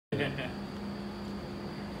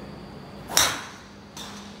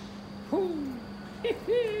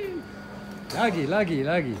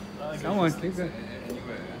Laggy. Come on, keep going.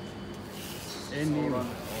 Anywhere.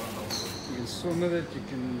 You can swim with it, you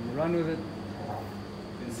can run with it.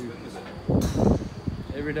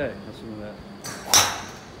 Every day, I swim with that.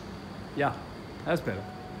 Yeah, that's better.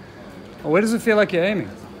 Oh, where does it feel like you're aiming?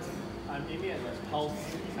 I'm aiming at the house.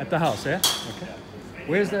 At the house, yeah? Okay.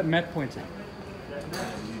 Where's that mat pointing? That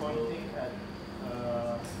mat is pointing at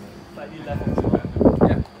slightly left of the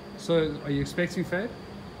Yeah. So, are you expecting fade?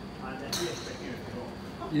 I'm actually expecting a draw.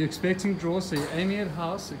 You're expecting draw, so you're aiming at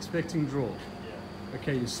house, expecting draw. Yeah.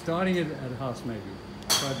 Okay, you're starting it at house maybe.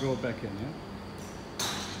 Try draw it back in, yeah?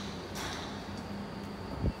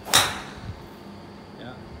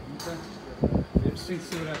 Yeah, okay. Interesting to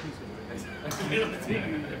see what happens.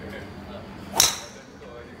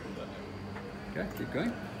 Okay, keep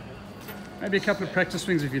going. Maybe a couple of practice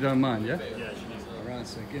swings if you don't mind, yeah? Yeah, Alright,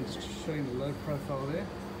 so again, just showing the load profile there.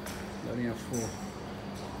 Loading up for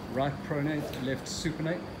right pronate, left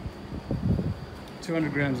supinate.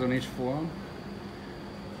 200 grams on each forearm.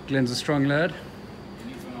 Glenn's a strong lad.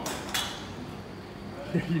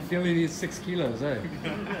 You feel he needs 6 kilos, eh?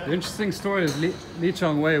 The interesting story is Lee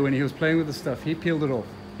Chong Wei, when he was playing with the stuff, he peeled it off.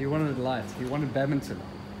 He wanted it light. He wanted badminton.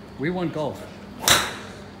 We want golf.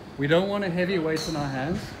 We don't want a heavy weight in our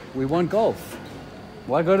hands. We want golf.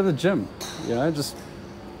 Why go to the gym? You know, just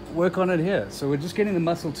work on it here. So we're just getting the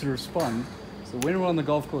muscle to respond. So when we're on the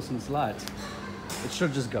golf course and it's light, it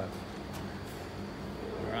should just go.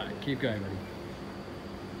 All right, keep going, buddy.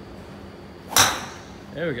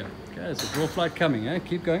 There we go. Okay, there's a draw flight coming, eh?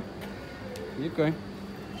 Keep going. Keep going.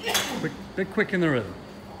 Bit quick in the rhythm.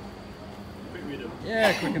 quick rhythm.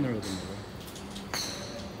 Yeah, quick in the rhythm.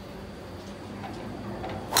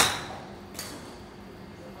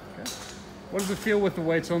 Okay. What does it feel with the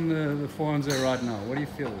weights on the forearms there right now? What do you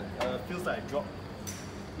feel there? Feels like I drop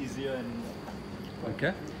easier and...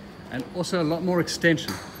 Okay. And also a lot more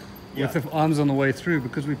extension with the arms on the way through,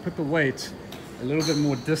 because we put the weight a little bit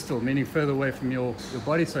more distal, meaning further away from your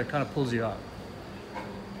body, so it kind of pulls you out.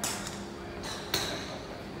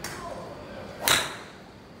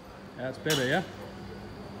 That's better, yeah?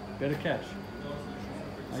 Better catch.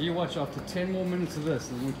 Now you watch, after 10 more minutes of this,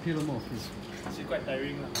 and we peel him off. It's quite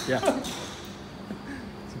tiring. Yeah.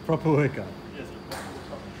 It's a proper workout. Yes.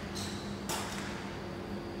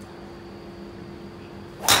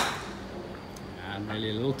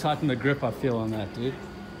 Really a little tight in the grip, I feel, on that, dude.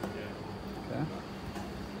 Okay.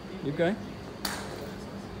 Keep going.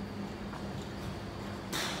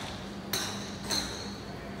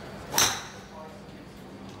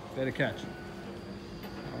 Better catch.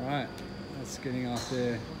 All right, that's getting out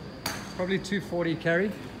there. Probably 240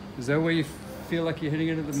 carry. Is that where you feel like you're hitting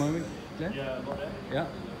it at the moment? Glenn? Yeah, about that. Yeah.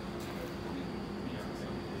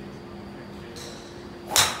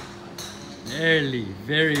 Nearly.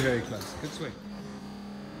 Very, very close. Good swing.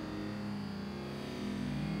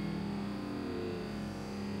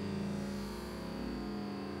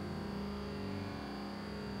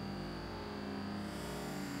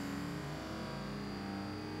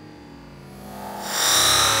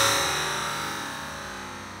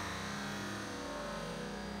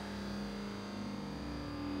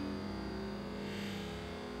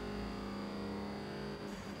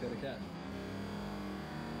 Better catch.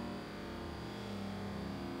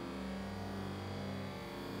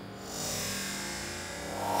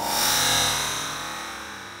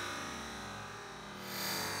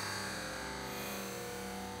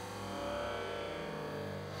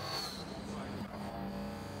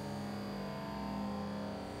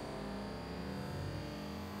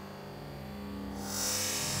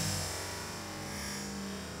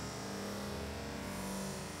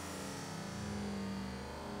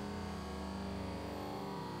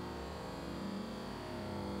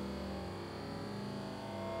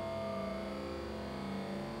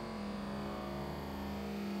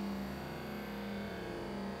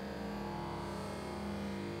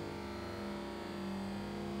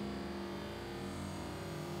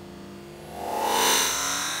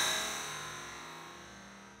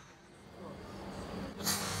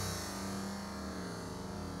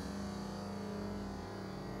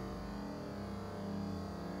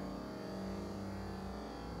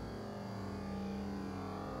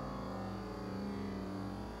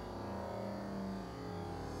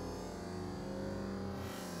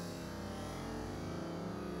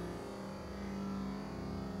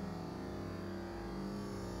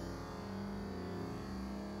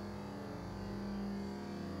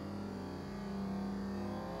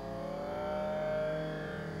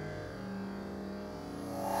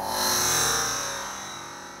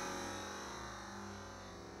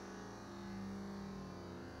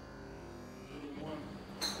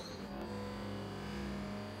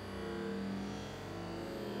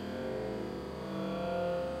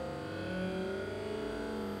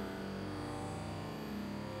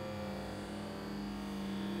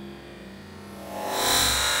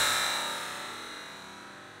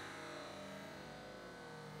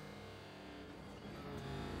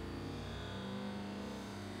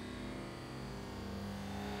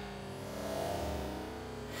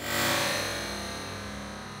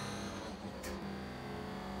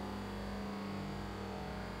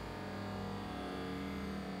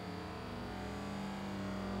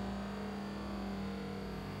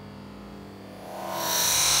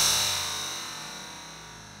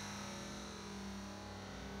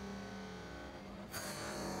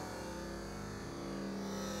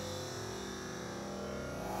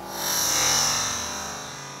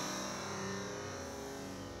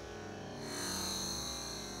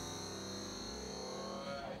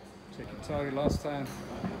 Check your target last time.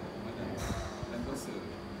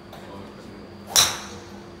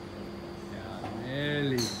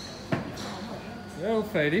 Nearly. Well,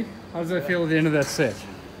 Fady, how does that feel at the end of that set?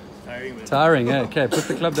 Tiring, man. Tiring, eh? Okay, put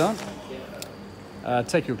the club down.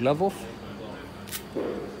 Take your glove off.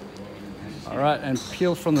 All right, and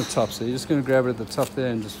peel from the top. So you're just going to grab it at the top there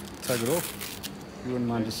and just tug it off. You wouldn't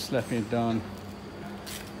mind just slapping it down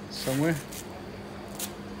somewhere.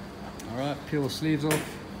 All right, peel the sleeves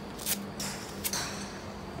off.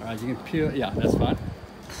 All right, you can peel, yeah, that's fine.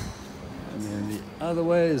 And then the other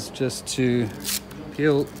way is just to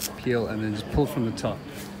peel, and then just pull from the top.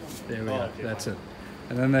 There we go, okay. That's it.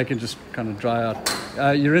 And then they can just kind of dry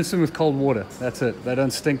out. You rinse them with cold water, that's it. They don't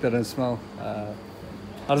stink, they don't smell. How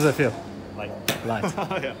does that feel? Light.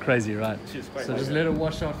 Yeah. Crazy, right? Quite So light, just yeah. let it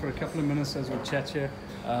wash out for a couple of minutes as we chat here.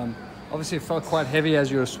 Obviously it felt quite heavy as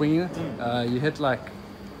you were swinging it. You hit like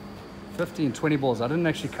 15, 20 balls. I didn't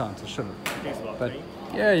actually count, I should have. Takes about But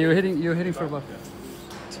 20. yeah, you were hitting for about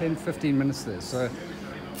 10, 15 minutes there. So,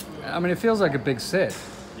 I mean, it feels like a big set.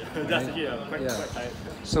 Yeah, that's quite tight.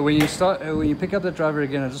 So when you pick up the driver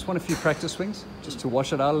again, I just want a few practice swings just to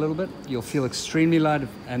wash it out a little bit. You'll feel extremely light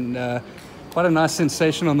and quite a nice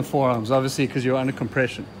sensation on the forearms, obviously, because you're under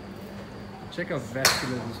compression. Check how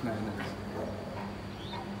vascular this man is.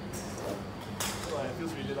 Oh, it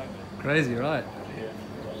feels really light, man. Crazy, right? Yeah.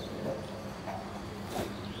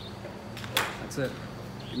 That's it.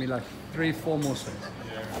 Give me like 3, 4 more swings.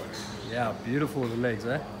 Yeah, beautiful with the legs,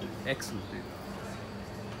 eh? Excellent, dude.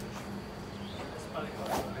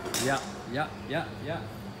 Yeah.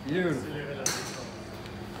 Beautiful.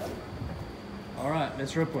 All right,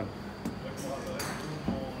 let's rip one.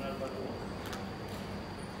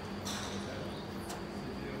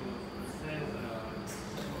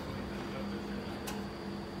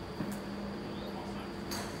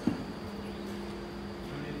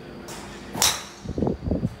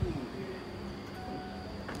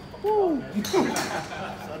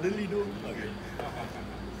 Suddenly, though. Okay.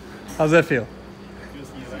 How's that feel?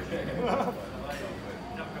 Feels easy.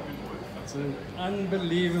 It's an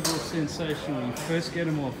unbelievable sensation when you first get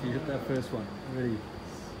them off. You hit that first one. Really.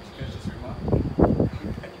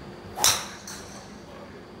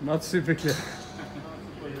 Not super clear.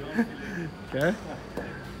 Okay.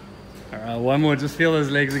 All right, one more. Just feel those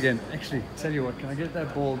legs again. Actually, tell you what, can I get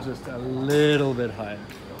that ball just a little bit higher?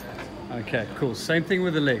 Okay, cool. Same thing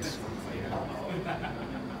with the legs.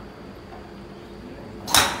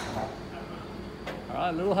 All right,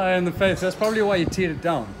 a little higher in the face. That's probably why you teed it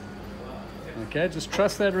down. Okay, just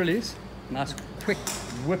trust that release. Nice quick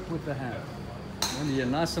whip with the hand. And you're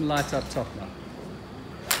nice and light up top now.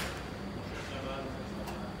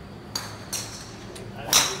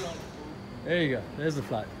 There you go. There's the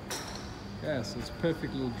flight. Yes, it's a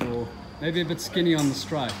perfect little draw. Maybe a bit skinny on the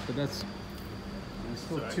strike, but that's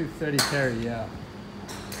still 230 carry, yeah.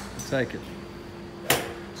 I'll take it.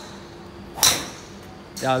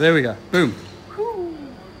 Yeah, there we go. Boom.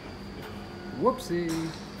 Whoopsie.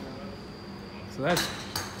 So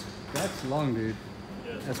that's long, dude.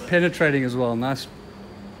 That's penetrating as well. Nice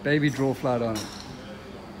baby draw flight on it.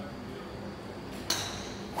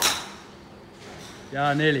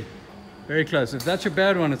 Yeah, nearly. Very close. If that's your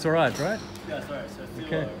bad one, it's all right, right? Yeah, it's alright. So it's still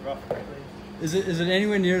Okay. rough. Is it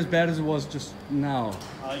anywhere near as bad as it was just now?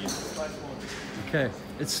 You slice more. Okay,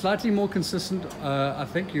 it's slightly more consistent. I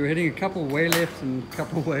think you're hitting a couple way left and a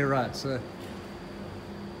couple way right. So,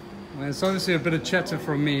 well, it's obviously a bit of chatter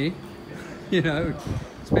from me, you know,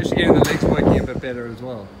 especially getting the legs working a bit better as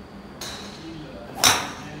well.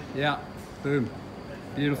 Yeah, boom,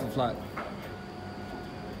 beautiful flight.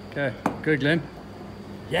 Okay, good, Glenn.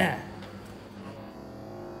 Yeah.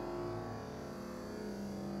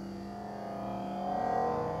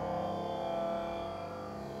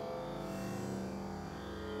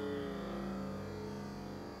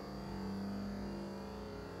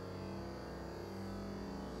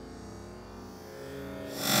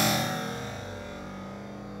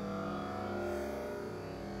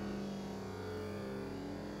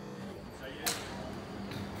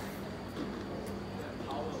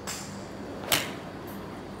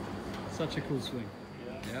 Such a cool swing.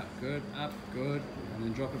 Yeah, good, up, good. And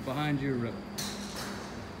then drop it behind you, rip.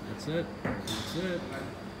 That's it. That's it.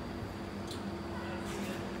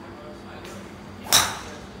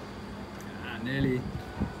 Nearly.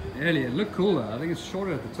 It looked cool though. I think it's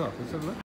shorter at the top. Let's have a look.